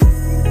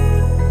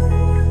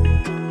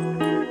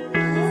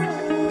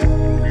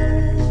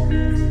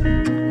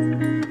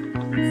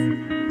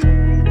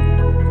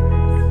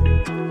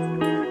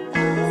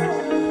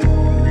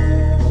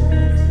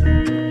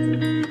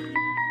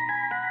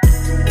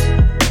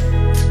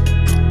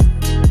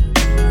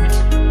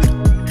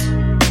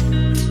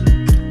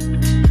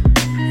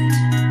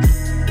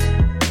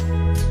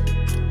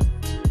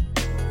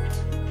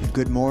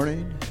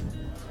morning.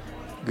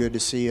 Good to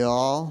see you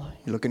all.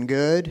 You looking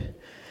good?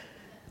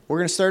 We're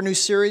going to start a new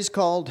series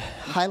called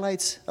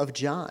Highlights of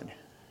John.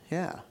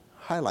 Yeah,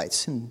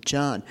 Highlights in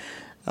John.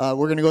 We're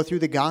going to go through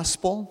the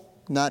gospel,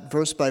 not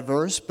verse by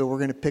verse, but we're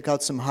going to pick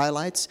out some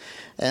highlights.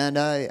 And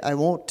I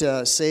won't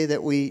say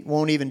that we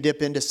won't even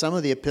dip into some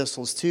of the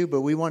epistles too,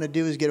 but what we want to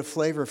do is get a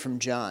flavor from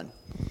John.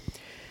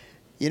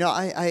 You know,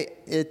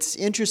 it's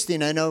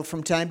interesting. I know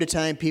from time to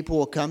time people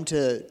will come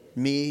to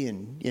me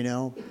and, you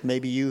know,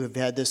 maybe you have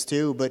had this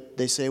too, but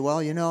they say,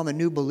 well, you know, I'm a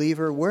new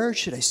believer. Where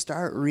should I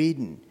start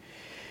reading?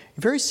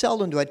 Very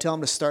seldom do I tell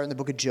them to start in the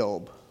book of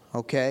Job,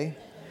 okay?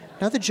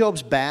 Not that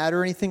Job's bad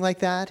or anything like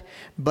that,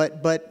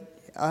 but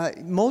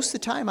most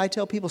of the time I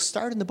tell people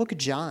start in the book of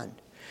John.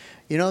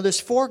 You know, there's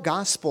 4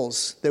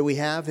 gospels that we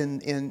have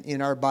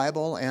in our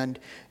Bible and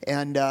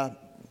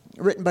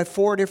written by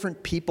 4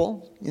 different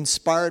people,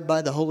 inspired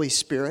by the Holy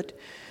Spirit,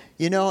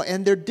 you know,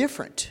 and they're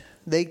different.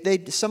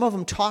 They some of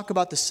them talk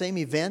about the same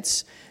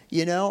events,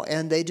 you know,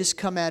 and they just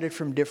come at it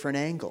from different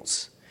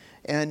angles.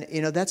 And,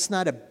 you know, that's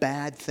not a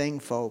bad thing,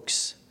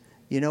 folks.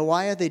 You know,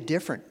 why are they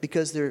different?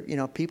 Because they're, you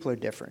know, people are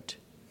different,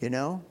 you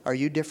know. Are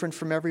you different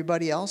from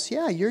everybody else?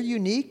 Yeah, you're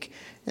unique,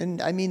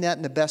 and I mean that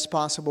in the best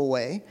possible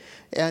way.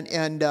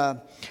 And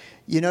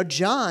you know,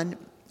 John,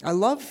 I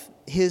love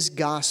his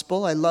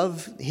gospel. I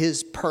love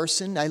his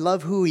person. I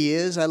love who he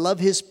is. I love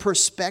his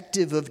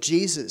perspective of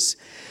Jesus.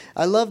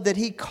 I love that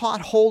he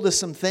caught hold of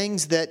some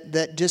things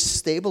that just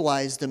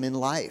stabilized him in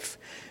life.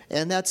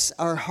 And that's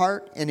our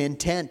heart and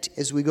intent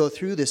as we go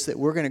through this, that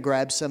we're going to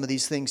grab some of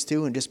these things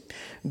too and just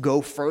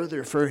go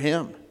further for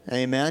him.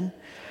 Amen.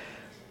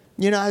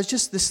 You know, I was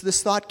just,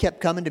 this thought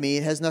kept coming to me.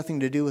 It has nothing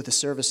to do with the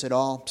service at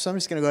all. So I'm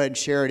just going to go ahead and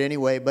share it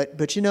anyway.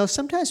 But you know,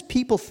 sometimes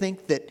people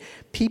think that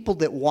people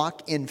that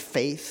walk in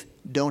faith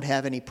don't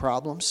have any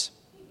problems.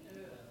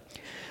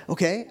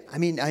 Okay, I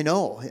mean, I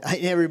know.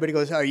 Everybody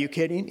goes, are you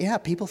kidding? Yeah,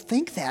 people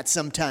think that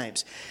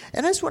sometimes.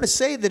 And I just want to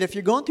say that if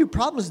you're going through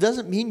problems, it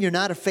doesn't mean you're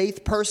not a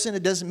faith person.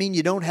 It doesn't mean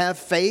you don't have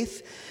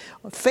faith.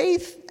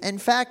 Faith, in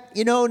fact,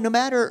 you know, no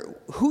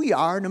matter who you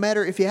are, no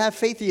matter if you have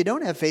faith or you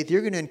don't have faith,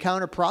 you're going to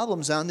encounter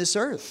problems on this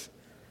earth.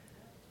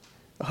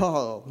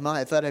 Oh, my,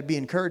 I thought I'd be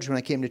encouraged when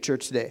I came to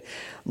church today.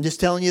 I'm just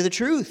telling you the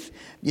truth.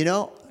 You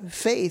know,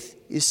 faith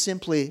is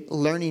simply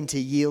learning to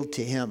yield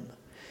to Him.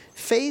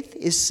 Faith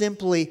is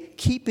simply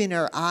keeping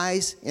our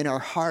eyes and our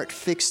heart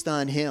fixed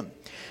on Him.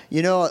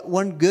 You know,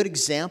 one good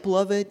example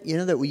of it, you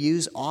know, that we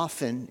use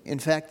often, in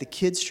fact, the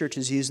kids' church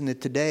is using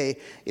it today,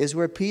 is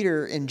where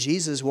Peter and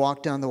Jesus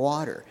walked on the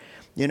water.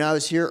 You know, I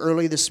was here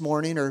early this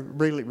morning, or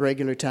really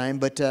regular time,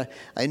 but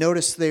I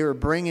noticed they were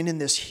bringing in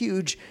this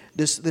huge,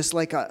 this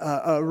like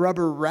a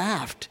rubber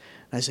raft.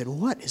 I said,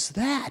 what is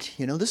that?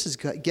 You know, this is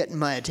getting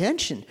my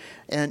attention.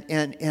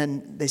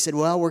 And they said,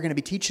 well, we're going to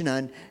be teaching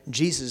on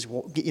Jesus,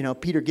 you know,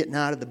 Peter getting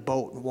out of the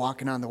boat and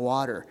walking on the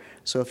water.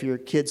 So if your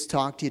kids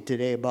talk to you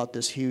today about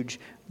this huge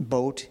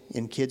boat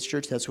in kids'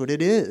 church, that's what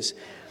it is.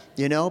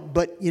 You know,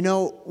 but, you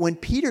know, when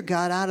Peter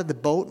got out of the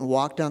boat and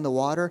walked on the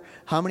water,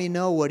 how many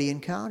know what he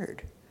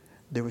encountered?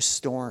 There was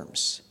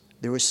storms.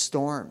 There was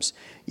storms.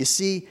 You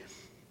see,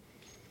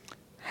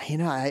 you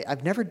know,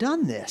 I've never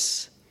done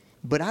this.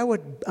 But I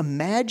would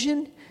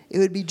imagine it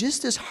would be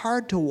just as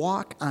hard to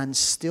walk on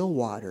still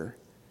water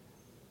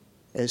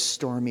as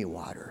stormy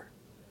water.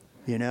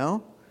 You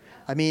know?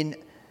 I mean,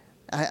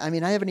 I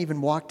haven't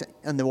even walked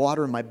on the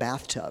water in my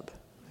bathtub.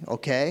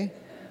 Okay?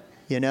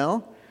 You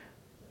know?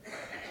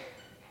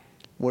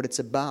 What it's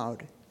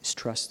about is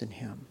trusting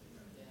Him.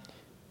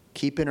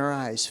 Keeping our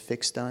eyes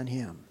fixed on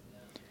Him.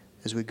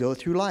 As we go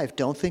through life,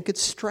 don't think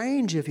it's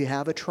strange if you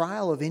have a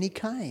trial of any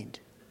kind.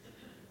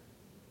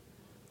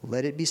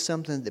 Let it be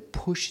something that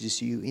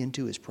pushes you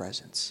into His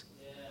presence.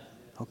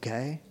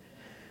 Okay?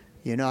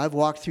 You know, I've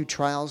walked through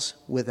trials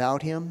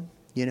without Him.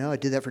 You know, I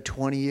did that for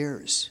 20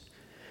 years.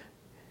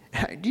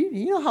 Do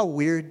you know how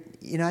weird?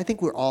 You know, I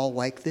think we're all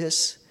like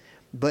this.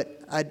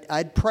 But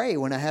I'd pray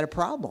when I had a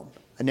problem.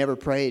 I never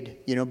prayed,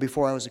 you know,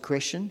 before I was a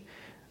Christian.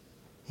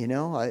 You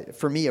know,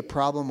 for me, a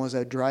problem was I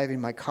was driving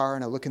my car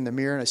and I look in the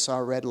mirror and I saw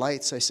red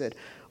lights. I said,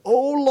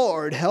 oh,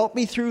 Lord, help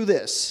me through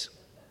this.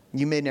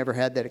 You may never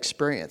had that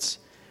experience.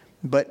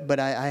 But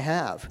I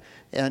have.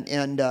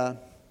 And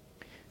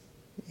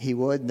He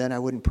would, and then I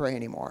wouldn't pray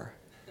anymore.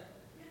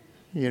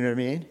 You know what I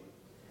mean?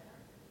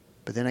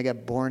 But then I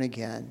got born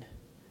again,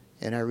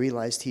 and I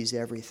realized He's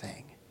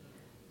everything.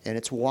 And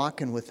it's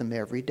walking with Him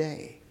every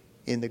day,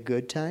 in the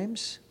good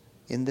times,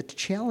 in the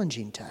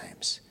challenging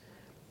times.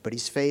 But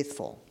He's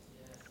faithful.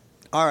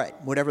 All right,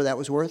 whatever that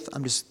was worth,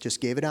 I'm just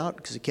gave it out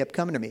because it kept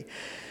coming to me.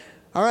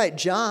 All right,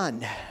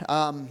 John.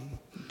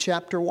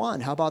 Chapter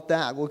 1. How about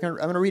that? I'm going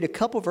to read a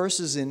couple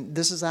verses, and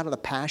this is out of the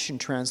Passion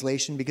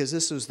Translation because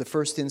this was the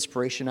first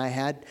inspiration I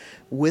had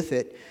with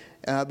it.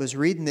 I was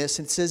reading this,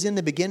 and it says, in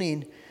the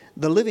beginning,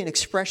 the living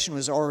expression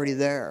was already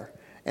there.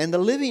 And the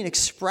living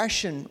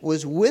expression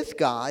was with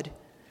God,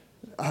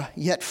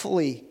 yet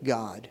fully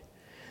God.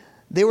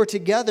 They were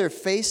together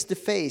face to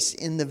face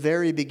in the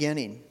very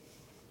beginning.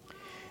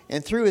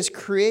 And through His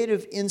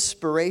creative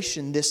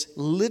inspiration, this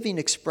living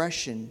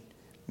expression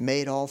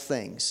made all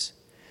things.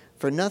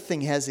 For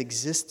nothing has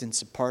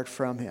existence apart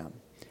from him.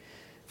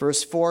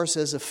 Verse 4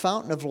 says, a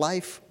fountain of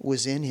life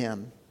was in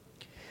him.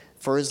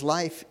 For his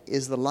life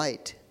is the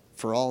light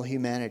for all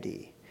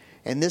humanity.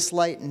 And this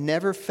light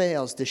never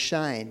fails to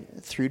shine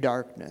through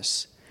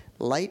darkness.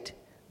 Light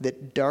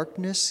that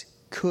darkness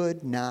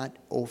could not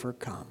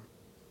overcome.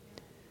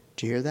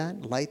 Do you hear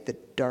that? Light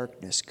that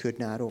darkness could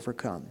not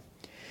overcome.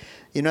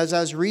 You know, as I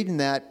was reading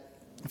that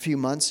a few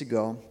months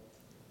ago,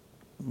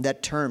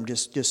 that term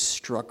just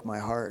struck my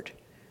heart.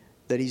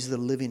 That he's the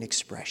living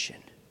expression.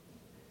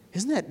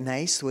 Isn't that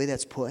nice the way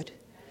that's put?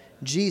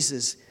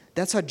 Jesus,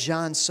 that's how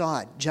John saw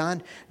it.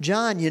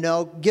 John, you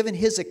know, given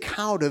his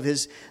account of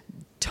his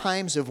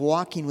times of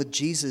walking with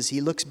Jesus,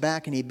 he looks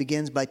back and he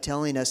begins by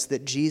telling us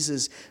that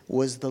Jesus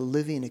was the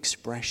living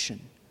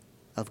expression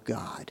of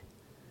God.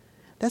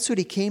 That's what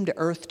he came to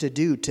earth to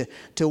do,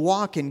 to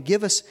walk and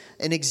give us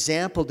an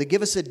example, to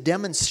give us a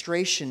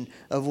demonstration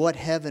of what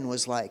heaven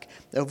was like,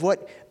 of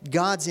what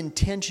God's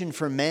intention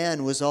for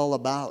man was all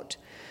about.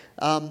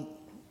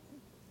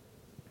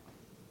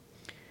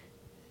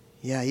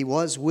 He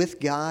was with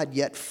God,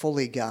 yet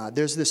fully God.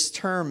 There's this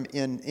term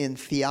in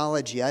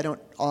theology. I don't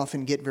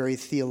often get very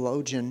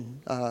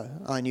theologian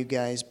on you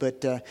guys, but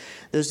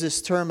there's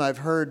this term I've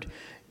heard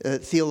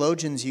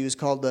theologians use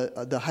called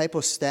the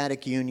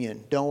hypostatic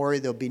union. Don't worry,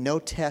 there'll be no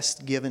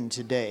test given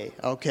today,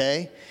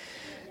 okay?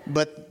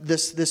 But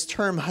this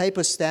term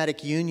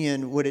hypostatic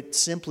union, what it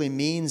simply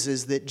means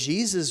is that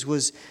Jesus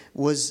was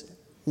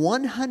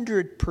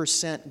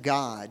 100%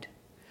 God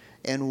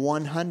and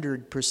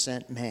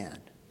 100% man.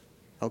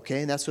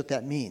 Okay, and that's what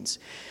that means.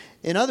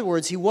 In other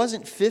words, he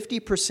wasn't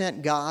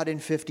 50% God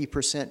and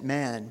 50%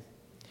 man.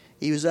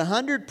 He was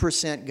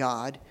 100%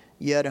 God,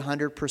 yet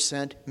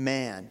 100%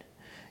 man.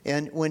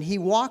 And when he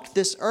walked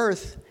this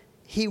earth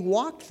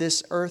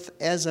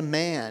as a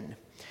man.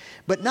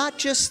 But not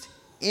just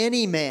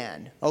any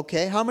man,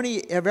 okay? How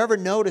many have ever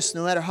noticed,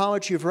 no matter how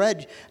much you've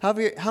read, how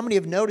many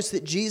have noticed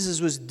that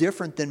Jesus was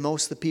different than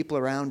most of the people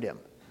around him?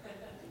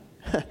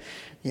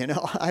 You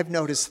know, I've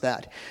noticed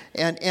that.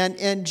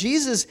 And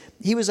Jesus,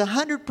 he was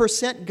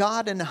 100%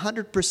 God and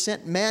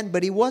 100% man,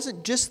 but he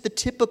wasn't just the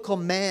typical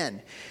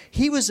man.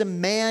 He was a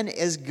man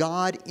as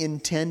God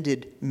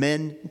intended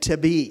men to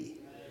be.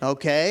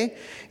 Okay?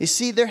 You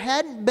see, there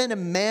hadn't been a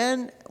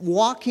man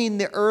walking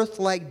the earth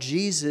like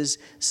Jesus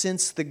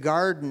since the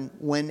garden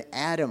when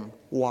Adam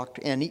walked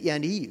and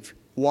Eve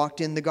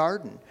walked in the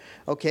garden.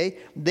 Okay?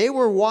 They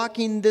were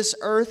walking this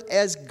earth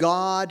as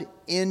God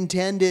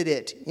intended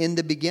it in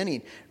the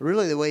beginning.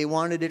 Really the way he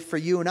wanted it for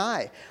you and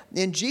I.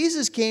 And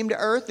Jesus came to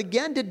earth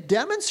again to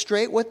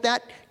demonstrate what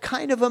that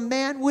kind of a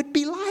man would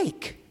be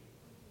like.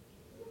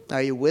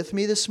 Are you with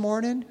me this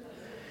morning?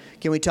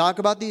 Can we talk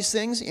about these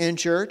things in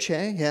church?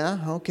 Hey, yeah,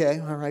 okay,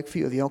 all right, a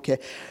few of you, okay.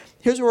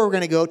 Here's where we're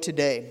going to go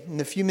today in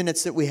the few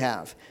minutes that we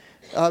have.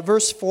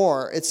 Verse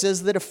 4, it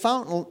says that a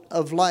fountain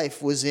of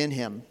life was in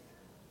him.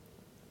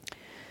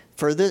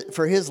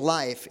 For his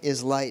life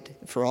is light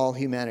for all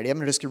humanity.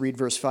 I'm just going to read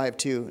verse 5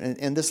 too.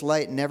 And this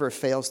light never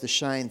fails to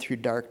shine through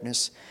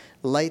darkness.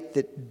 Light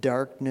that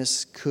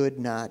darkness could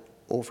not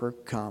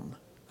overcome.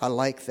 I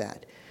like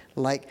that.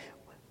 Like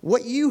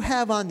what you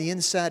have on the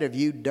inside of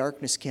you,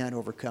 darkness can't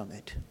overcome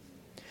it.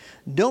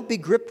 Don't be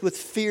gripped with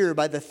fear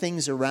by the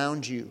things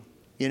around you,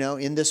 you know,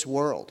 in this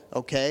world,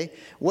 okay?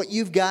 What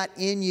you've got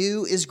in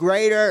you is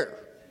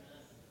greater.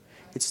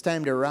 It's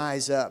time to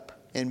rise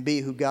up and be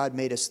who God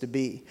made us to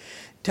be.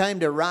 Time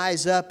to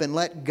rise up and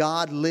let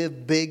God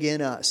live big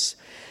in us.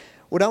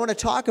 What I want to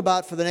talk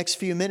about for the next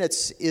few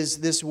minutes is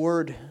this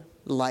word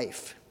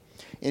life.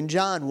 In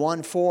John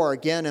 1:4,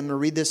 again, I'm going to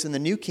read this in the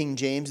New King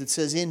James. It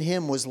says, in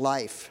him was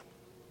life,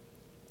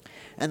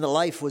 and the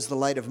life was the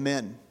light of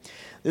men.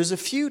 There's a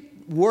few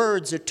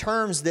words or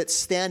terms that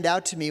stand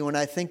out to me when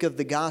I think of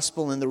the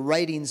gospel and the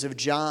writings of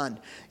John,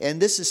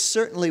 and this is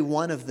certainly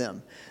one of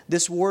them.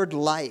 This word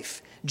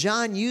life.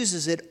 John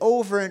uses it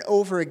over and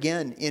over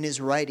again in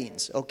his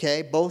writings,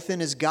 okay? Both in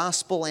his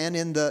gospel and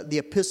in the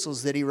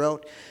epistles that he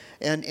wrote.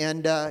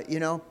 And you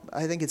know,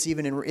 I think it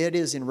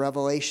is in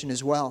Revelation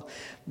as well.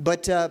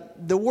 But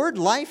the word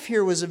life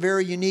here was a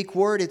very unique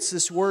word. It's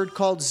this word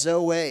called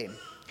Zoe.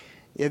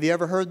 Have you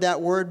ever heard that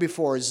word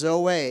before?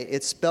 Zoe.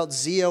 It's spelled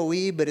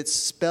Z-O-E, but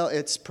it's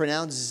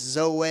pronounced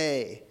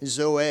Zoe.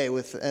 Zoe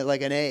with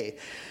like an A.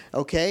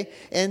 Okay?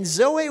 And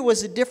Zoe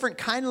was a different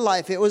kind of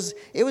life. It was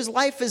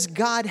life as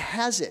God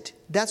has it.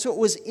 That's what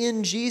was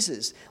in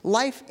Jesus.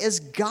 Life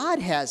as God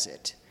has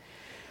it.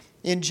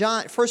 In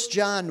 1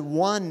 John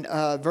 1,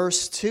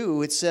 verse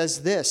 2, it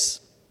says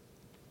this.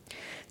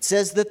 It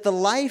says that the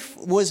life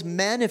was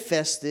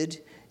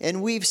manifested,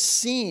 and we've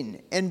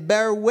seen and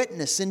bear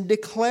witness and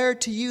declare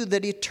to you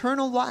that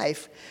eternal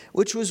life,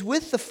 which was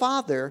with the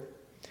Father,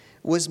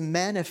 was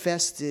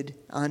manifested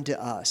unto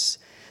us.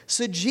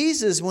 So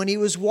Jesus, when he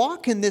was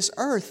walking this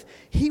earth,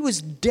 he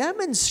was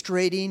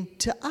demonstrating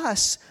to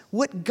us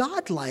what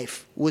God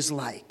life was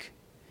like.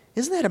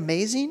 Isn't that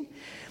amazing?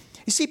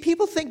 You see,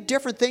 people think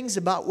different things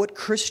about what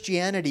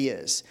Christianity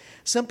is.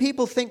 Some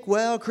people think,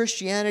 well,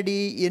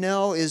 Christianity,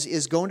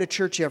 is going to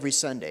church every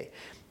Sunday.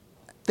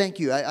 Thank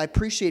you. I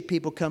appreciate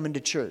people coming to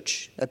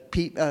church.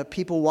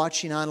 People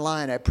watching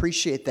online, I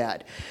appreciate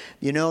that.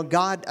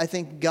 I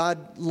think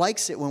God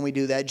likes it when we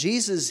do that.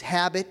 Jesus'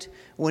 habit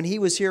when he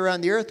was here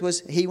on the earth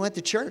was he went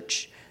to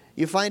church.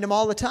 You find him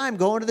all the time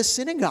going to the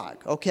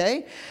synagogue,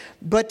 okay?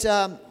 But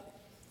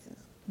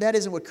that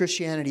isn't what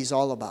Christianity is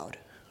all about,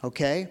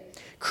 okay?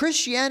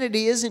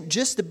 Christianity isn't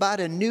just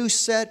about a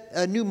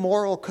new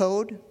moral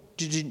code.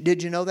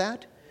 Did you know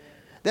that?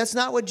 That's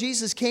not what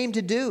Jesus came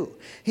to do.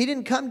 He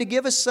didn't come to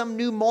give us some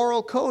new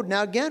moral code.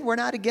 Now again, we're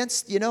not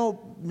against,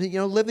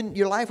 living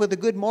your life with a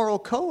good moral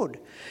code.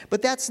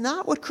 But that's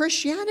not what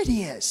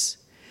Christianity is.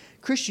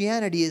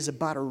 Christianity is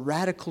about a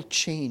radical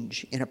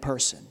change in a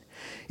person.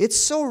 It's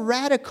so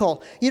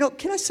radical.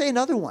 Can I say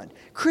another one?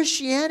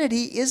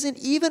 Christianity isn't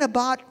even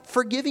about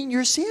forgiving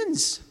your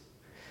sins.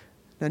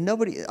 Now,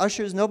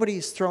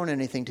 nobody's thrown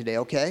anything today,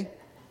 okay?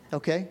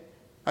 Okay?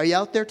 Are you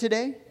out there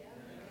today?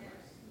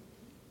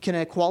 Can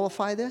I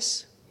qualify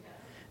this?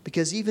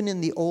 Because even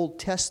in the Old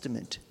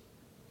Testament,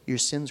 your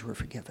sins were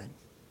forgiven.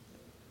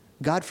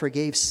 God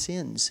forgave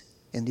sins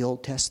in the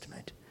Old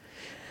Testament.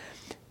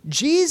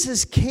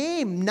 Jesus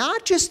came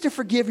not just to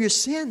forgive your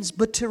sins,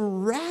 but to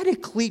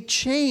radically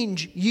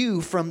change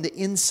you from the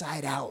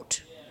inside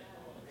out.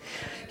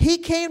 He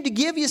came to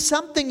give you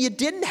something you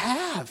didn't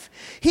have.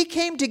 He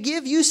came to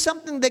give you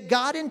something that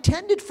God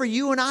intended for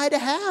you and I to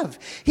have.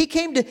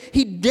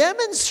 He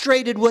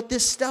demonstrated what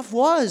this stuff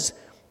was.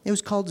 It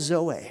was called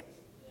Zoe.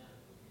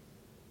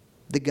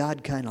 The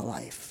God kind of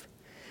life.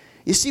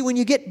 You see, when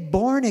you get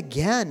born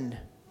again,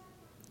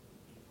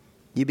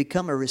 you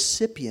become a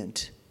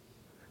recipient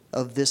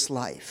of this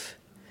life.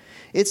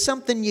 It's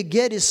something you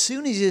get as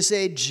soon as you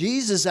say,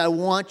 Jesus, I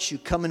want you,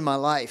 come in my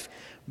life.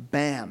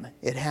 Bam,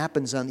 it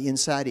happens on the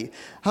inside of you.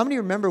 How many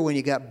remember when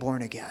you got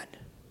born again?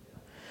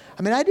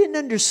 I mean, I didn't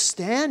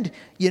understand,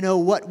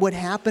 what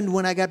happened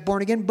when I got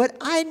born again, but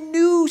I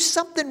knew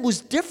something was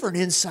different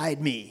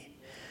inside me.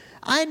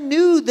 I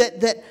knew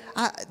that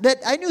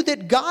I knew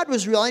that God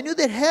was real. I knew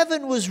that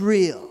heaven was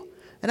real.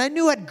 And I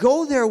knew I'd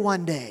go there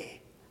one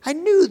day. I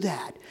knew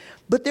that.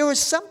 But there was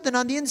something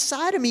on the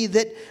inside of me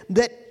that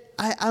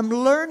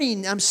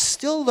I'm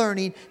still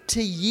learning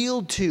to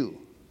yield to.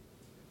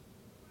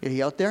 Are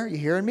you out there? You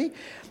hearing me?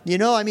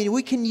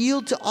 We can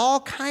yield to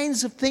all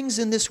kinds of things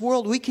in this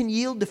world. We can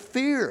yield to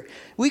fear.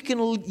 We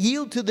can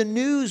yield to the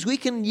news. We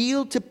can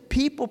yield to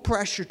people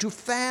pressure, to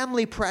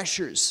family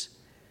pressures.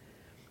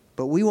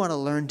 But we want to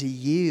learn to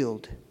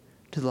yield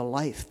to the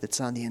life that's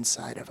on the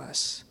inside of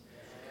us.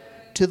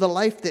 To the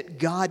life that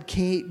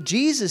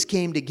Jesus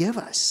came to give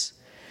us.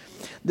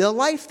 The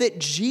life that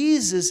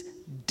Jesus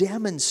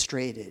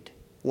demonstrated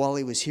while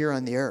he was here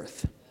on the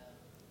earth.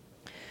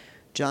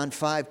 John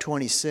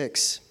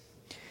 5:26.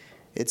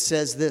 It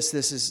says this.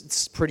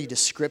 It's a pretty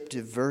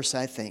descriptive verse,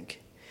 I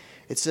think.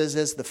 It says,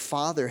 as the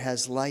Father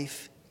has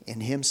life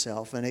in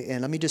himself.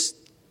 And let me just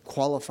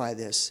qualify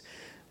this.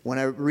 When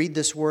I read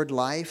this word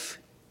life,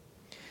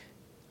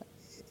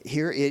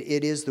 here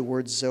it is the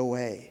word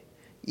Zoe.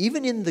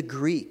 Even in the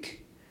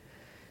Greek,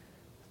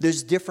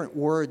 there's different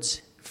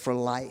words for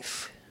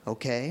life,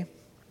 okay?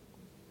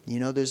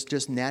 There's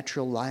just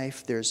natural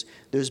life. There's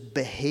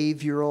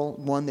behavioral,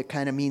 one that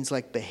kind of means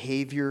like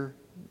behavior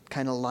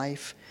kind of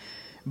life.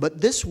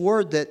 But this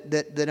word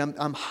that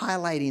I'm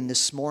highlighting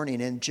this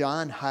morning, and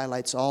John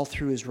highlights all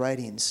through his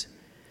writings,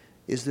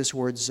 is this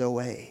word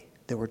Zoe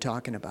that we're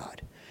talking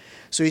about.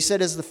 So he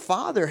said, as the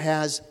Father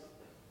has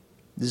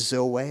the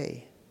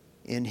Zoe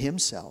in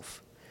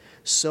himself,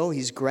 so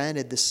he's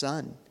granted the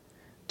Son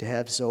to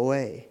have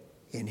Zoe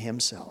in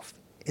himself.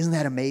 Isn't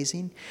that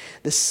amazing?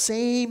 The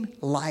same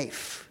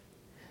life,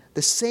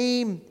 the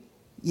same,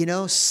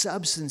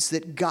 substance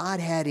that God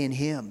had in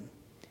him,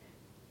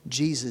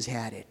 Jesus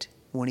had it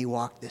when he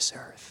walked this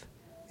earth.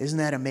 Isn't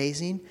that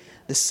amazing?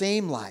 The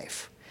same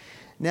life.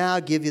 Now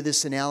I'll give you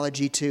this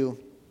analogy too.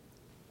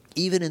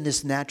 Even in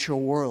this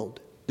natural world,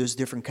 there's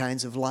different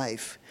kinds of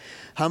life.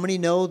 How many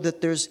know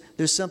that there's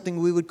something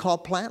we would call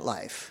plant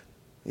life?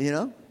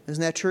 Isn't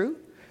that true?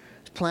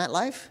 Plant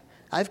life?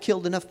 I've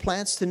killed enough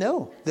plants to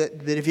know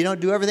that if you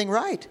don't do everything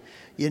right,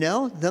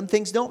 them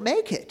things don't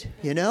make it.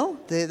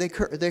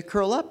 They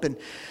curl up and,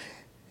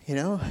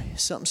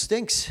 something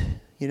stinks.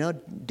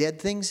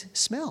 Dead things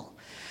smell.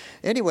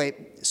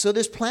 Anyway, so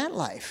there's plant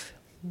life,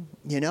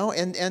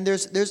 and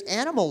there's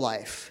animal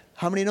life.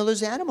 How many know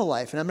there's animal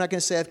life? And I'm not going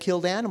to say I've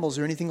killed animals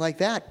or anything like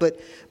that, but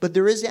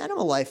there is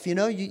animal life.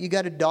 You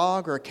got a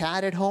dog or a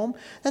cat at home.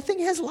 That thing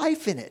has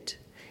life in it.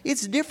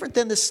 It's different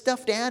than the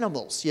stuffed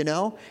animals,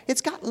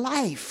 It's got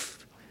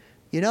life.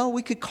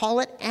 We could call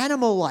it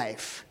animal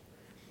life.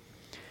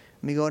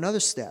 Let me go another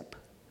step.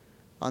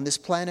 On this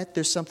planet,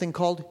 there's something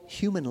called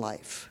human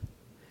life.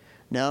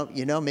 Now,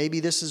 maybe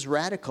this is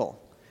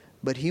radical,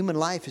 but human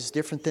life is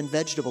different than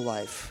vegetable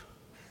life.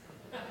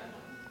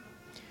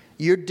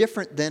 You're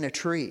different than a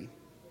tree.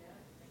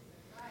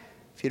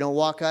 If you don't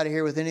walk out of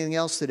here with anything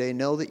else today,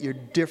 know that you're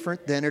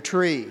different than a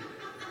tree.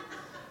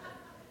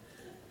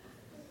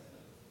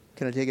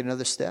 Can I take it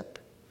another step?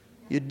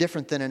 You're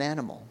different than an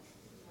animal.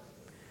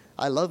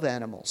 I love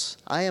animals.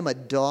 I am a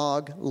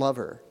dog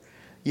lover.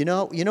 You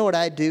know what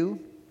I do?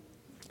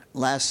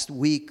 Last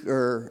week,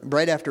 or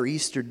right after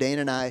Easter,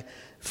 Dana and I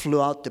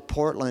flew out to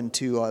Portland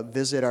to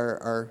visit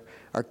our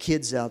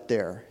kids out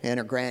there and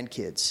our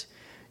grandkids.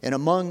 And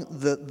among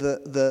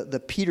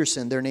the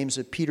Peterson, their names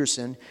are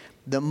Peterson,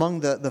 among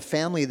the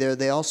family there,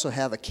 they also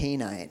have a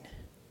canine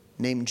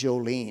named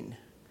Jolene.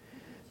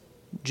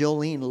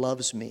 Jolene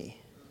loves me.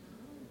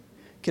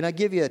 Can I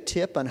give you a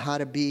tip on how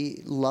to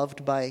be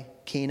loved by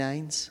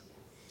canines?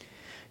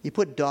 You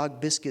put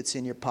dog biscuits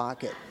in your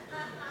pocket.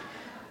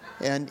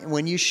 And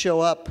when you show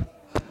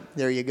up,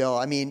 there you go.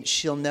 I mean,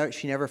 she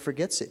never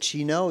forgets it.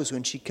 She knows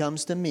when she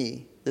comes to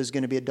me, there's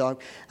going to be a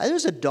dog. There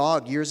was a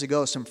dog years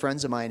ago some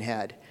friends of mine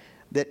had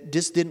that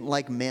just didn't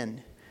like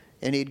men.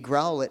 And he'd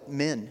growl at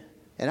men.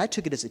 And I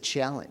took it as a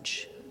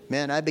challenge.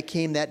 Man, I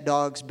became that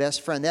dog's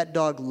best friend. That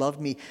dog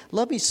loved me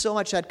so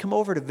much. I'd come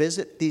over to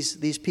visit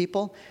these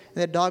people, and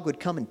that dog would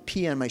come and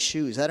pee on my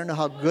shoes. I don't know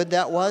how good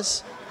that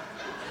was.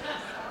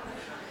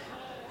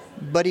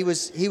 But he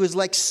was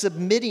like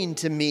submitting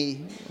to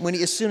me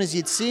as soon as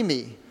he'd see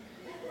me.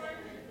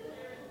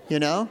 You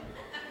know?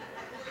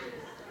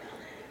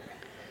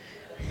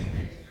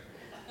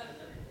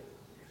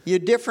 You're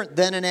different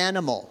than an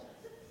animal.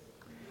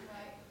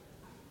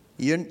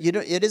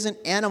 It isn't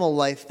animal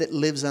life that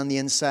lives on the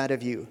inside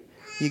of you.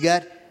 You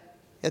got,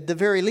 at the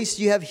very least,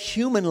 you have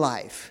human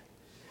life.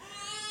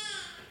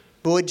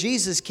 But what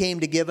Jesus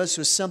came to give us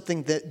was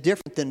something that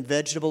different than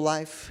vegetable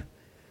life,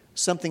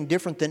 something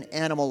different than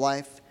animal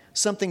life,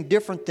 something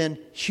different than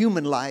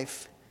human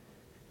life.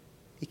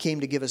 He came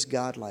to give us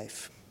God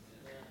life.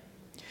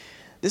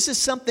 This is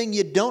something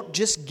you don't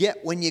just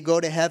get when you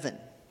go to heaven,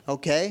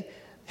 okay?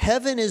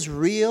 Heaven is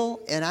real,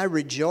 and I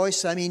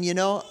rejoice. I mean,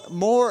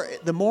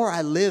 the more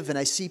I live and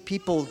I see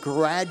people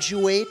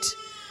graduate,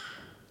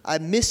 I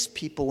miss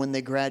people when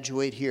they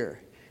graduate here.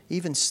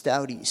 Even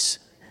stouties.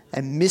 I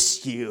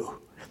miss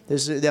you.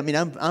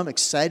 I'm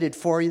excited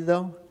for you,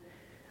 though,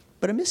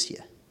 but I miss you.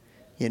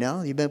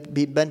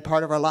 You've been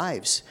part of our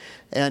lives,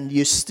 and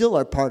you still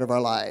are part of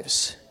our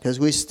lives because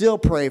we still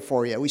pray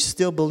for you. We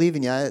still believe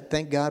in you.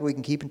 Thank God we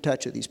can keep in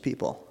touch with these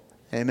people.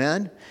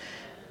 Amen?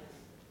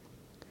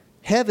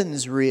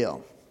 Heaven's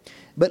real.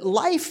 But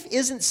life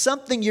isn't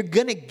something you're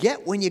going to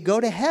get when you go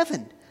to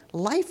heaven.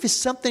 Life is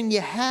something you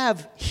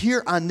have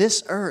here on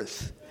this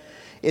earth.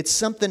 It's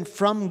something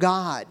from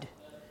God.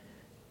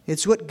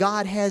 It's what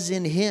God has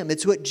in Him.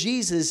 It's what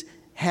Jesus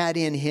had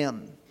in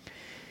Him.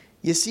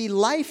 You see,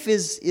 life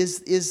is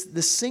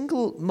the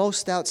single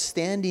most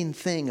outstanding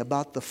thing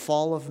about the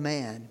fall of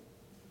man.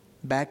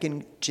 Back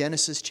in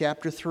Genesis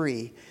chapter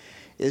 3,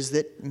 is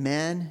that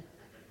man,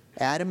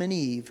 Adam and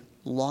Eve,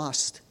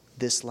 lost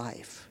this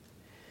life.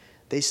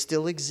 They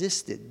still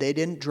existed. They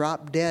didn't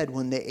drop dead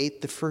when they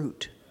ate the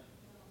fruit.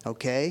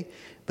 Okay?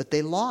 But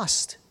they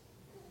lost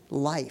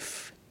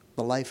life,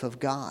 the life of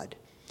God.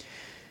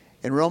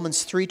 In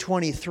Romans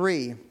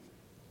 3:23,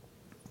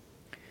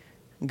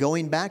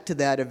 going back to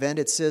that event,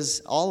 it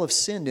says, all have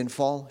sinned and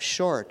fall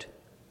short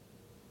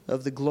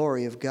of the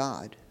glory of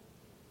God.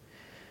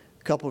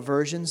 A couple of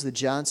versions, the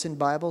Johnson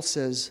Bible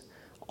says,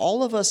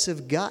 all of us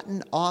have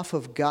gotten off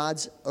of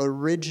God's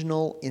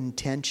original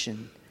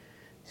intention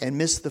and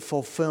missed the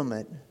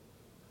fulfillment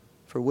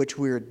for which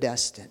we are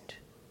destined.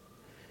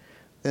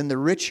 Then the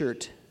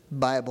Richard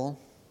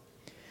Bible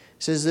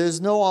says there's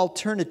no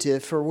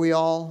alternative, for we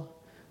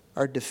all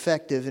are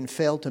defective and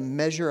fail to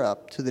measure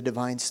up to the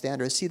divine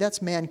standard. See,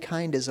 that's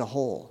mankind as a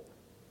whole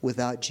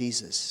without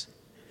Jesus.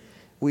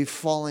 We've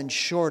fallen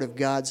short of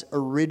God's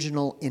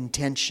original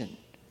intention.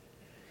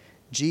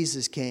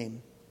 Jesus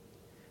came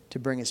to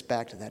bring us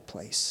back to that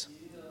place.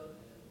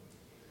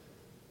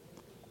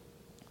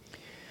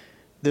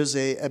 There's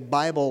a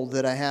Bible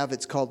that I have.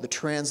 It's called the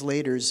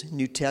Translator's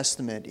New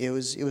Testament. It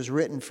was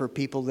written for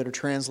people that are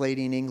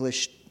translating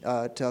English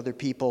to other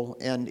people,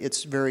 and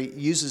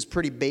uses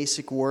pretty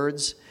basic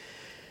words,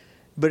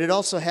 but it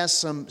also has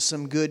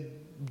some good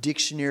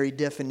dictionary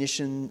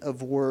definition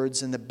of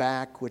words in the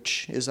back,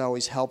 which is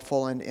always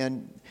helpful.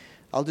 And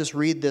I'll just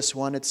read this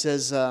one. It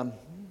says,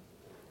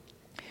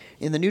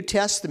 in the New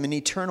Testament,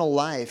 eternal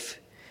life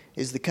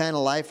is the kind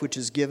of life which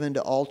is given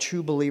to all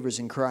true believers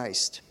in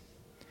Christ.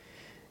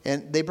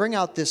 And they bring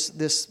out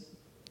this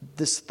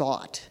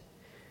thought.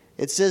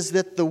 It says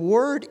that the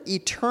word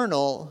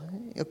eternal,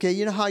 okay,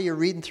 you know how you're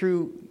reading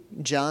through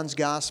John's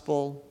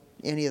gospel,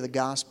 any of the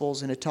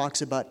gospels, and it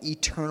talks about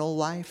eternal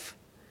life?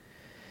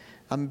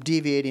 I'm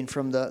deviating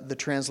from the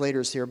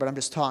translators here, but I'm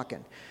just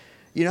talking.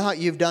 You know how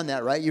you've done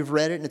that, right? You've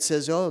read it and it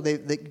says, oh,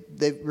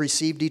 they've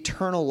received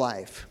eternal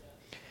life.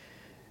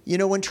 You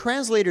know, when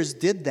translators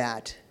did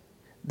that,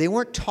 they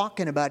weren't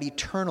talking about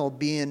eternal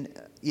being,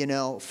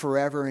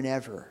 forever and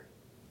ever.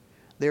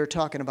 They were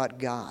talking about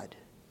God.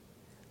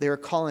 They were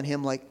calling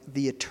Him like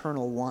the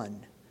Eternal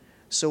One.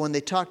 So when they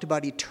talked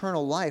about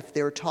eternal life,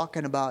 they were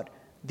talking about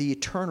the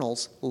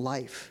eternal's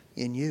life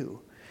in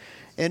you.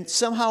 And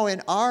somehow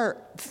in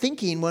our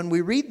thinking, when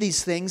we read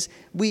these things,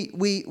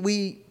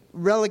 we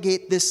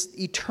relegate this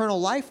eternal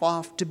life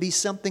off to be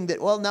something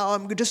that, well, now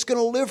I'm just going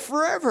to live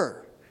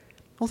forever.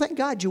 Well, thank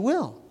God you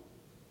will.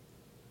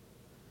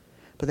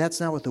 But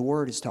that's not what the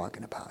Word is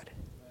talking about.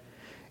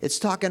 It's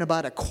talking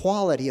about a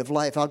quality of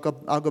life. I'll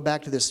go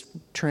back to this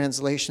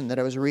translation that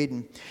I was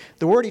reading.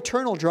 The word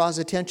eternal draws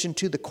attention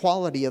to the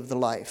quality of the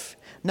life,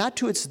 not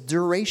to its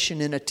duration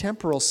in a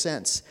temporal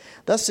sense.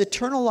 Thus,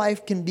 eternal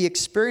life can be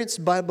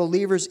experienced by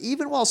believers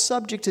even while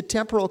subject to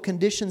temporal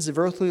conditions of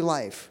earthly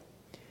life.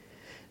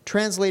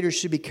 Translators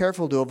should be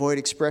careful to avoid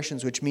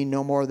expressions which mean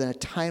no more than a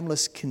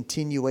timeless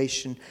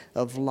continuation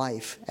of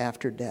life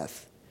after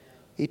death.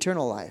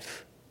 Eternal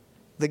life.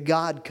 The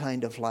God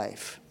kind of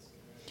life.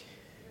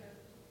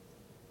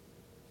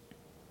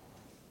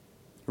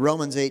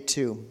 Romans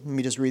 8:2. Let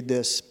me just read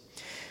this.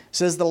 It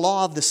says, the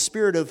law of the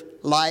Spirit of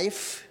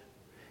life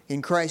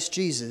in Christ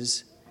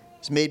Jesus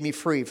has made me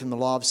free from the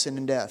law of sin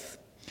and death.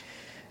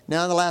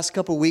 Now, in the last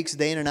couple of weeks,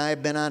 Dana and I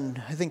have been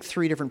on, I think,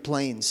 3 different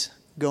planes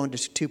going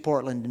to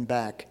Portland and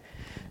back.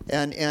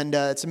 And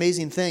it's an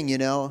amazing thing, you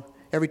know.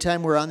 Every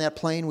time we're on that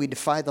plane, we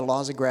defy the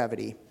laws of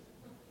gravity.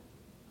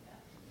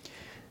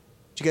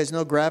 Did you guys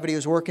know gravity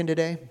was working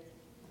today?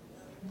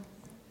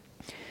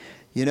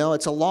 You know,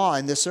 it's a law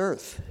in this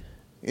earth.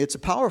 It's a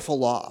powerful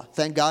law.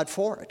 Thank God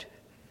for it.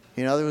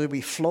 You know, we'd be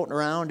floating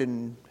around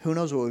and who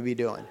knows what we'd be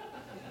doing.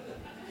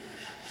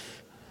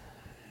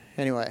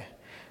 Anyway,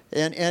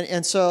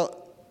 and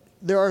so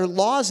there are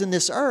laws in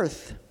this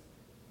earth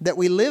that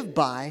we live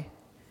by,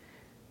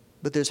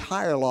 but there's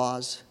higher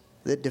laws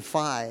that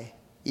defy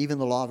even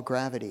the law of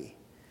gravity.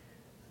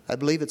 I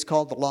believe it's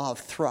called the law of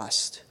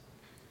thrust.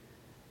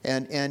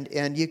 And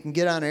you can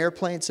get on an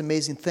airplane, it's an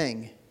amazing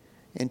thing,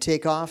 and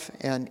take off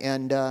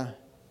and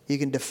you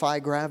can defy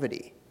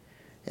gravity.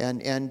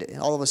 And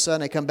all of a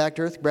sudden I come back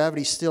to earth,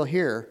 gravity's still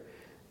here,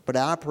 but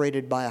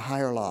operated by a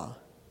higher law.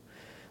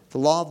 The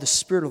law of the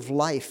Spirit of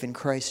life in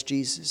Christ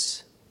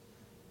Jesus.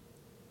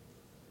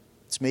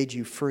 It's made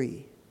you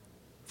free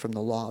from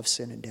the law of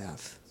sin and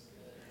death.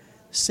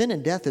 Sin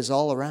and death is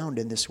all around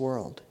in this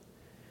world.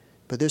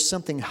 But there's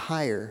something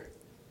higher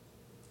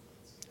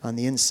on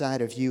the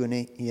inside of you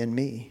and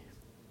me.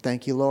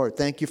 Thank you, Lord.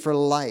 Thank you for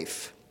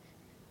life.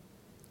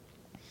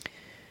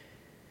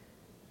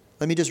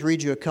 Let me just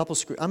read you a couple.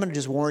 I'm going to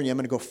just warn you, I'm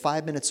going to go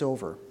 5 minutes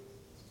over.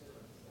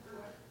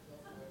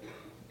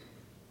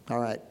 All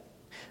right.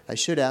 I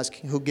should ask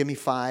who'll give me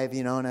 5,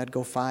 you know, and I'd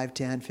go 5,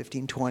 10,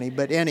 15, 20.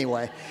 But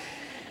anyway,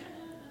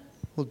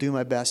 we'll do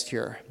my best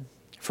here.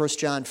 1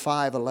 John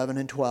 5, 11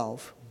 and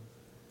 12.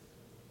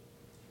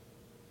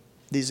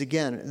 This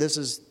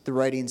is the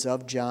writings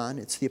of John.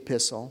 It's the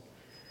epistle.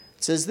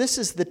 It says, this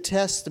is the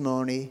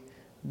testimony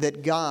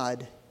that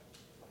God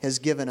has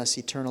given us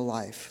eternal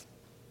life.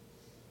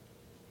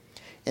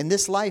 And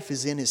this life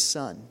is in His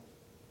Son.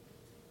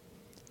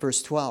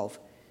 Verse 12,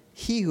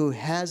 he who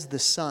has the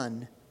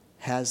Son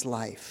has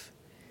life.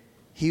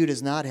 He who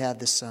does not have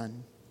the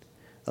Son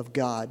of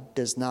God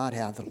does not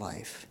have the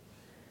life.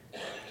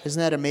 Isn't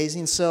that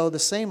amazing? So the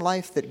same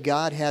life that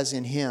God has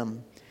in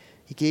Him,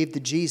 He gave to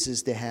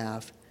Jesus to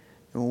have.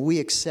 And when we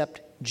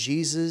accept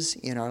Jesus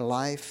in our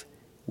life,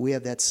 we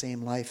have that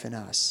same life in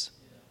us.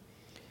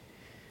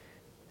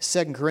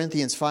 2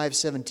 Corinthians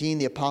 5:17,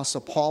 the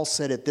Apostle Paul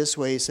said it this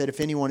way. He said, if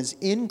anyone is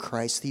in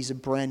Christ, he's a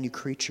brand new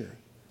creature.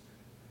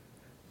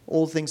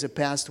 Old things have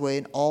passed away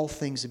and all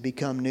things have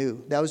become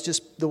new. That was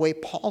just the way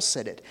Paul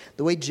said it.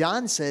 The way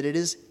John said it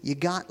is, you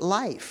got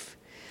life.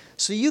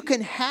 So you can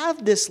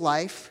have this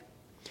life.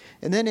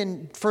 And then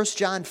in 1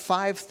 John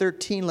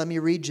 5:13, let me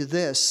read you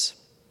this.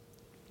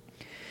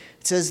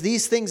 It says,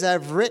 these things I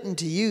have written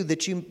to you,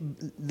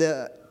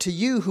 to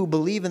you who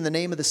believe in the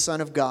name of the Son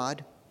of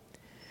God,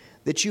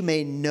 that you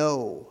may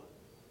know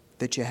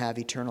that you have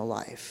eternal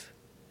life,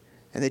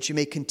 and that you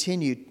may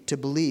continue to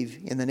believe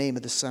in the name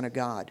of the Son of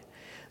God.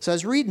 So I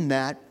was reading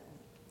that,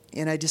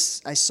 and I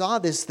saw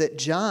this, that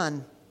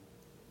John,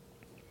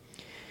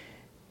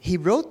 he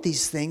wrote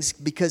these things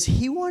because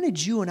he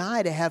wanted you and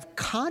I to have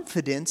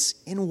confidence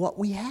in what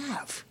we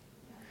have.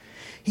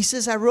 He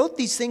says, I wrote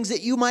these things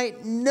that you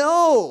might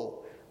know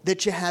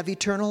that you have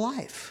eternal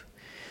life.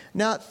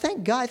 Now,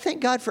 thank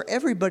God for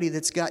everybody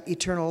that's got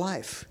eternal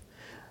life.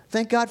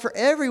 Thank God for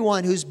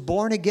everyone who's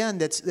born again,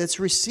 that's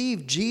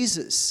received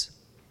Jesus.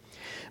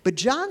 But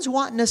John's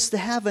wanting us to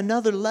have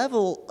another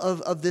level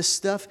of this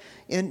stuff,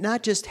 and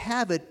not just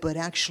have it, but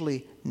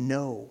actually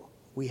know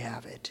we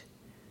have it.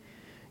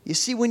 You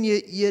see, when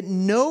you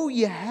know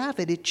you have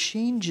it, it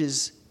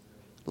changes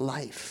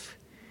life.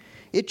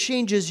 It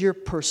changes your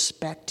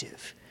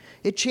perspective.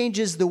 It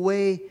changes the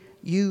way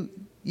you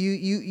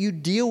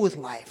deal with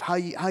life, how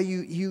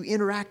you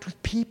interact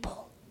with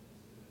people.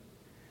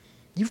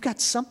 You've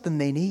got something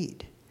they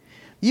need.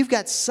 You've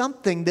got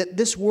something that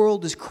this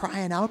world is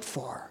crying out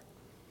for.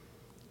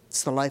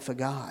 It's the life of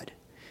God.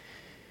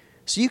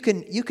 So you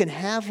can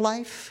have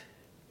life.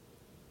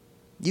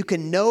 You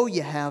can know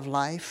you have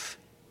life.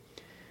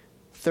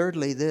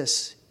 Thirdly,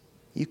 this,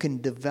 you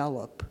can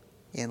develop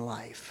in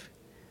life.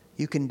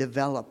 You can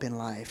develop in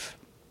life.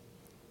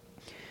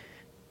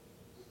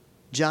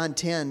 John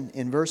 10,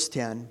 in verse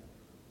 10,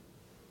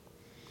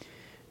 it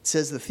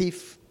says, the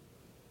thief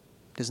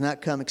does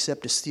not come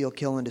except to steal,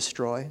 kill, and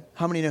destroy.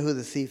 How many know who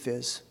the thief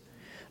is?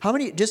 How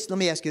many, just let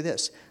me ask you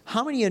this.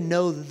 How many of you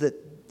know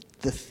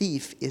that the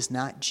thief is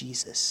not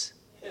Jesus?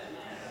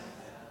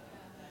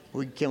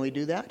 Can we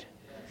do that?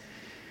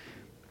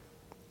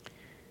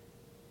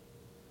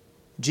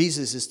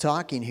 Jesus is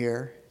talking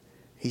here.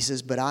 He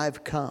says, but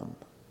I've come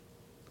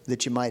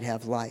that you might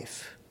have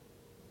life.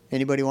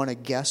 Anybody want to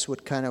guess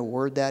what kind of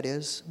word that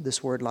is,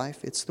 this word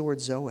life? It's the word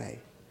Zoe.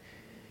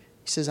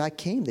 He says, I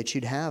came that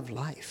you'd have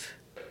life.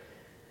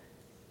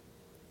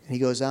 And he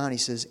goes on, he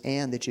says,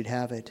 and that you'd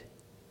have it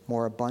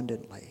more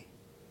abundantly.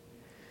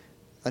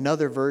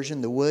 Another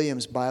version, the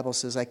Williams Bible,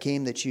 says, I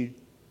came that you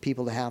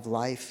people to have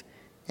life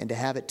and to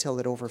have it till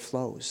it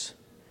overflows.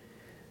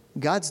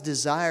 God's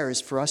desire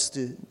is for us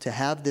to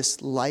have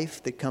this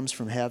life that comes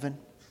from heaven.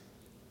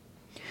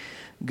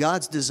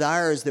 God's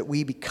desire is that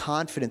we be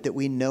confident that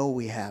we know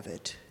we have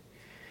it.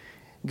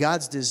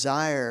 God's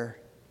desire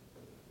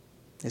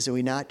is that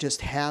we not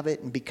just have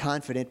it and be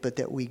confident, but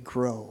that we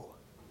grow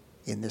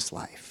in this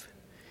life.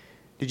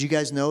 Did you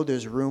guys know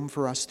there's room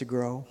for us to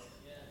grow?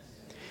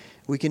 Yes.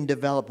 We can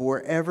develop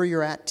wherever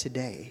you're at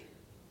today.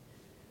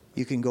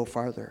 You can go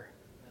farther.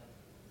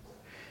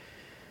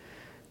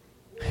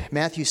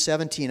 Matthew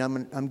 17,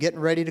 I'm getting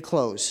ready to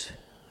close.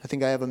 I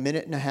think I have a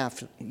minute and a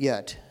half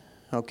yet.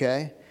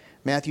 Okay?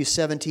 Matthew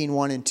 17,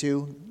 1 and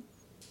 2.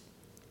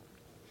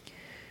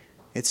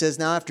 It says,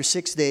 now after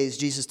 6 days,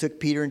 Jesus took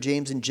Peter and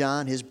James and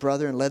John, his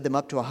brother, and led them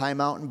up to a high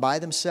mountain by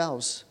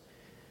themselves.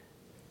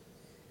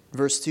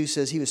 Verse 2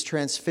 says, he was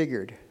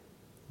transfigured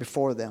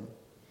before them,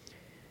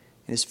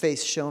 and his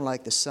face shone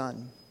like the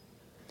sun.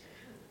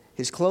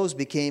 His clothes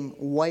became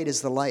white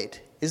as the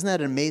light. Isn't that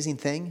an amazing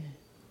thing?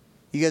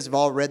 You guys have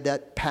all read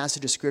that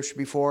passage of Scripture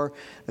before.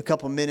 A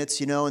couple minutes,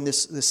 and the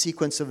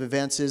sequence of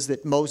events is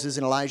that Moses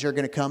and Elijah are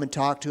going to come and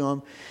talk to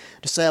him.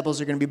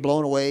 Disciples are going to be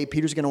blown away.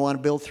 Peter's going to want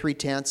to build 3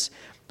 tents.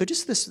 But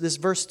just this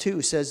verse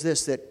 2 says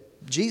this,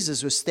 that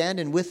Jesus was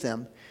standing with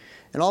them,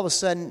 and all of a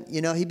sudden,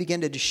 he began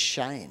to just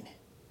shine.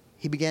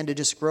 He began to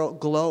just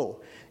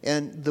glow.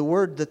 And the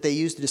word that they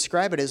used to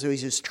describe it is he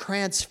was just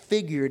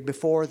transfigured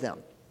before them.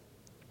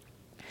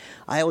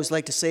 I always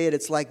like to say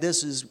it's like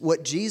this, is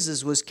what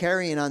Jesus was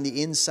carrying on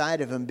the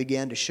inside of him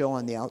began to show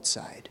on the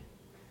outside.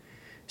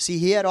 See,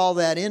 he had all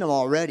that in him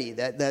already,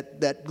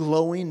 that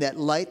glowing, that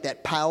light,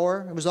 that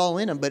power. It was all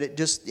in him, but it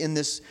just, in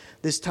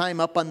this time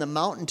up on the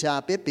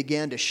mountaintop, it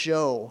began to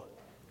show,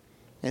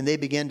 and they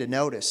began to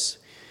notice.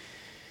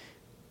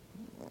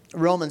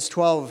 Romans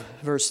 12,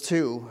 verse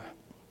 2.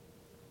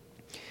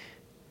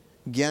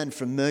 Again,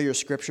 familiar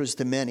scriptures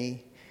to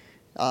many.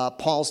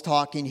 Paul's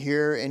talking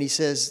here, and he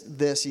says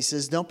this. He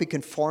says, don't be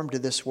conformed to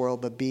this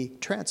world, but be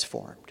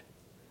transformed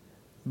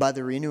by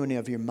the renewing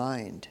of your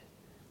mind.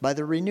 By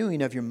the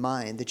renewing of your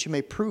mind, that you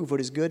may prove what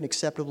is good and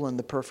acceptable and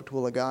the perfect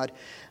will of God.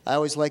 I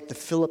always like the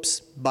Phillips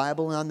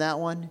Bible on that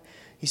one.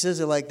 He says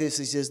it like this.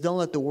 He says, don't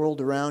let the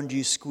world around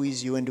you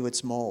squeeze you into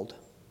its mold.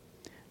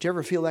 Do you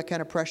ever feel that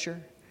kind of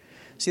pressure?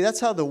 See, that's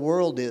how the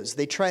world is.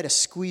 They try to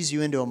squeeze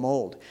you into a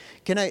mold.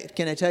 Can I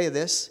tell you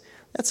this?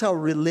 That's how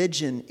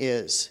religion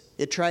is.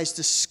 It tries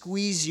to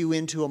squeeze you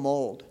into a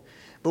mold.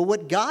 But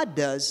what God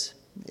does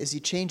is he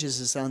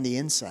changes us on the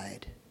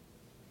inside.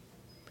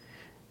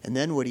 And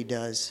then what he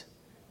does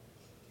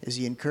is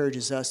he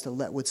encourages us to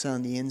let what's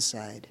on the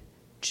inside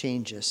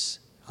change us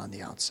on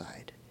the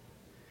outside.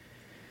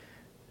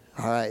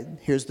 All right,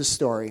 here's the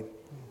story.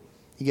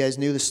 You guys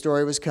knew the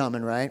story was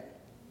coming, right?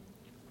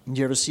 Did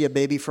you ever see a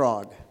baby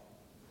frog?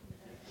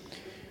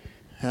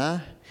 Huh?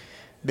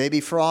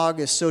 Baby frog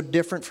is so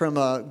different from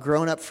a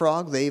grown-up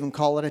frog, they even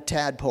call it a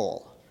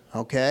tadpole.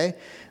 Okay?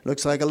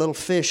 Looks like a little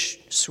fish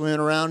swimming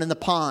around in the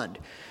pond.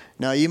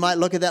 Now, you might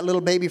look at that little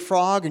baby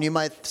frog and you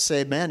might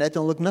say, man, that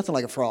don't look nothing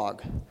like a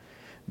frog.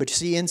 But you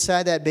see,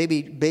 inside that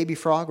baby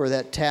frog or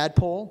that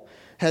tadpole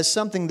has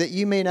something that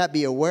you may not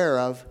be aware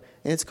of,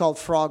 and it's called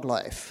frog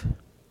life.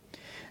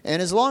 And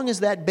as long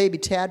as that baby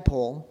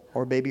tadpole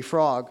or baby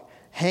frog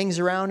hangs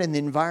around in the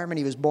environment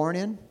he was born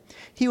in,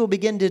 he will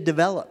begin to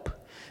develop.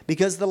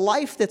 Because the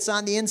life that's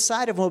on the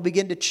inside of him will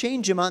begin to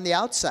change him on the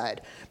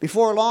outside.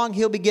 Before long,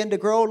 he'll begin to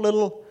grow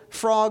little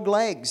frog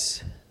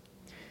legs.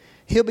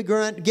 He'll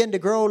begin to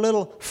grow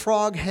little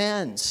frog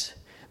hands.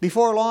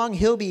 Before long,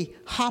 he'll be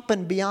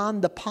hopping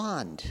beyond the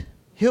pond.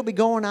 He'll be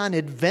going on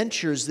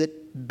adventures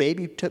that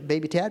baby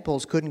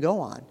tadpoles couldn't go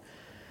on.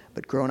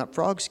 But grown-up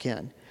frogs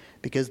can.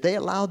 Because they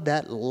allowed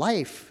that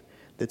life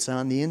that's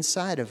on the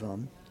inside of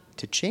them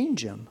to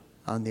change him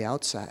on the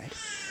outside.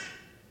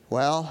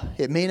 Well,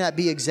 it may not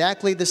be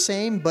exactly the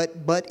same, but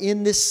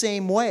in this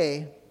same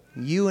way,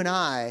 you and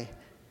I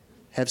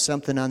have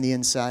something on the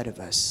inside of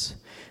us.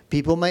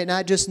 People might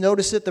not just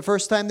notice it the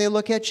first time they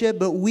look at you,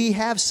 but we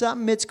have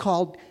something. It's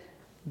called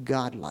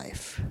God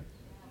life.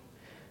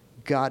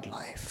 God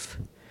life.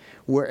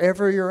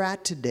 Wherever you're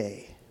at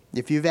today,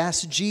 if you've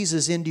asked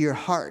Jesus into your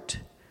heart,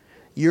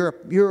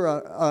 You're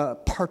a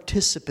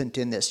participant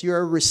in this. You're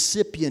a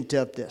recipient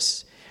of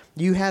this.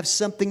 You have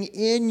something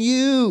in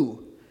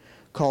you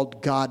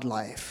called God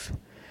life.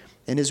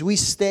 And as we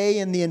stay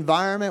in the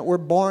environment we're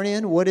born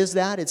in, what is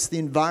that? It's the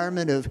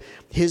environment of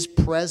His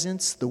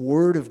presence, the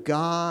Word of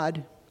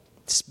God,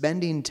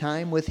 spending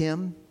time with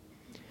Him.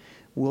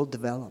 We'll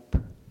develop.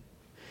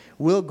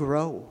 We'll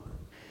grow.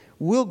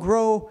 We'll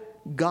grow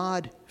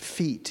God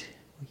feet.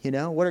 You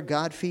know, what are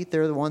God feet?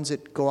 They're the ones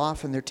that go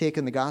off and they're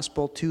taking the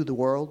gospel to the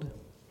world.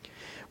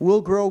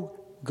 We'll grow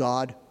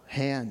God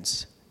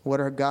hands. What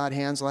are God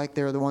hands like?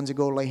 They're the ones that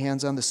go lay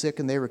hands on the sick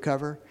and they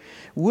recover.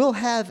 We'll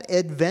have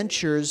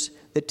adventures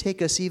that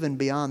take us even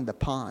beyond the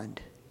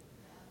pond.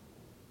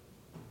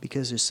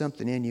 Because there's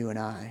something in you and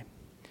I.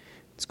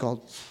 It's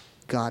called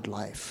God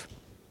life.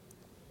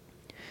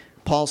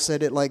 Paul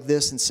said it like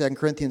this in 2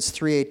 Corinthians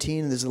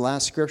 3:18, and this is the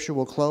last scripture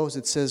we'll close.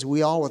 It says,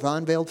 "We all with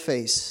unveiled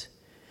face,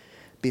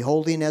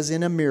 beholding as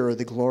in a mirror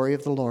the glory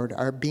of the Lord,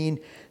 are being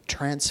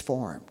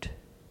transformed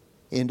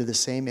into the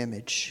same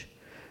image,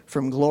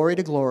 from glory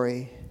to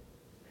glory,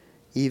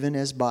 even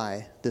as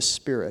by the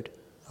Spirit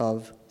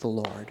of the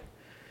Lord."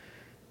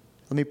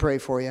 Let me pray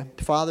for you.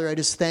 Father, I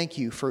just thank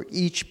you for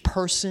each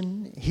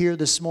person here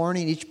this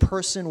morning, each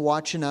person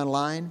watching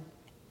online.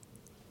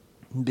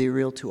 Be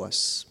real to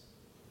us.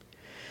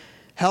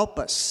 Help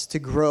us to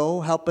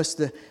grow. Help us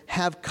to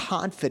have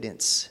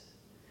confidence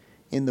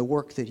in the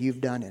work that you've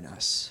done in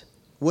us.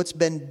 What's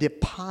been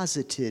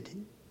deposited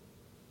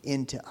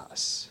into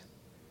us.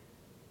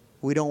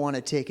 We don't want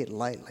to take it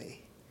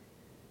lightly.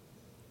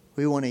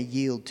 We want to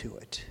yield to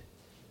it.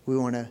 We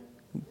want to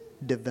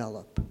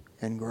develop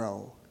and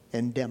grow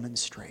and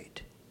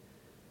demonstrate.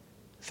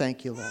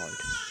 Thank you, Lord.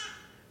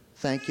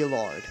 Thank you,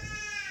 Lord.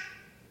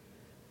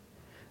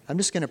 I'm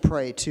just going to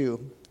pray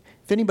too.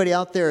 If anybody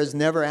out there has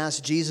never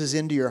asked Jesus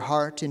into your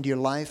heart, into your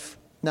life,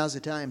 now's the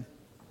time.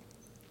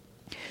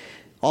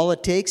 All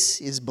it takes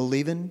is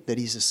believing that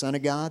He's the Son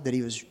of God, that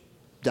He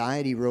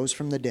died, He rose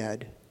from the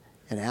dead,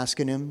 and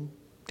asking Him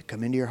to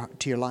come into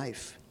your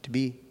life, to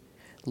be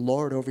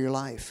Lord over your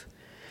life.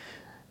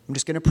 I'm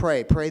just going to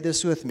pray. Pray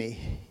this with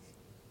me.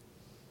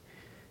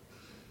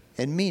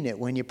 And mean it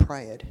when you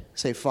pray it.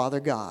 Say, Father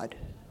God,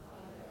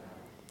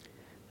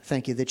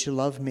 thank you that you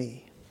love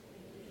me.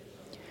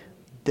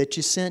 That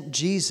you sent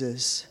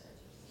Jesus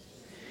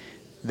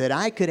that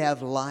I could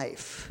have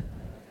life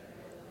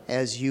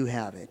as you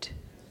have it.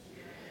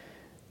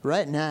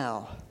 Right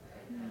now,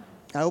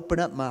 I open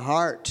up my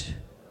heart,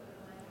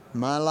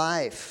 my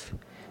life.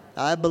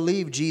 I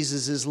believe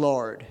Jesus is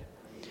Lord.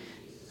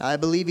 I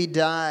believe He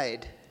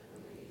died,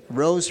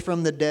 rose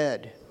from the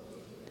dead.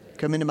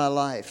 Come into my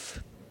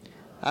life.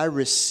 I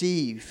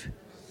receive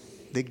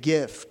the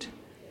gift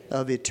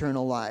of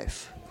eternal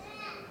life.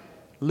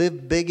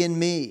 Live big in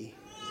me.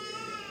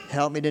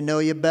 Help me to know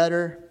you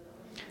better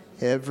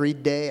every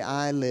day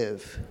I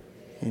live.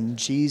 In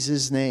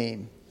Jesus'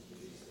 name,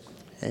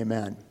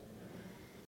 amen.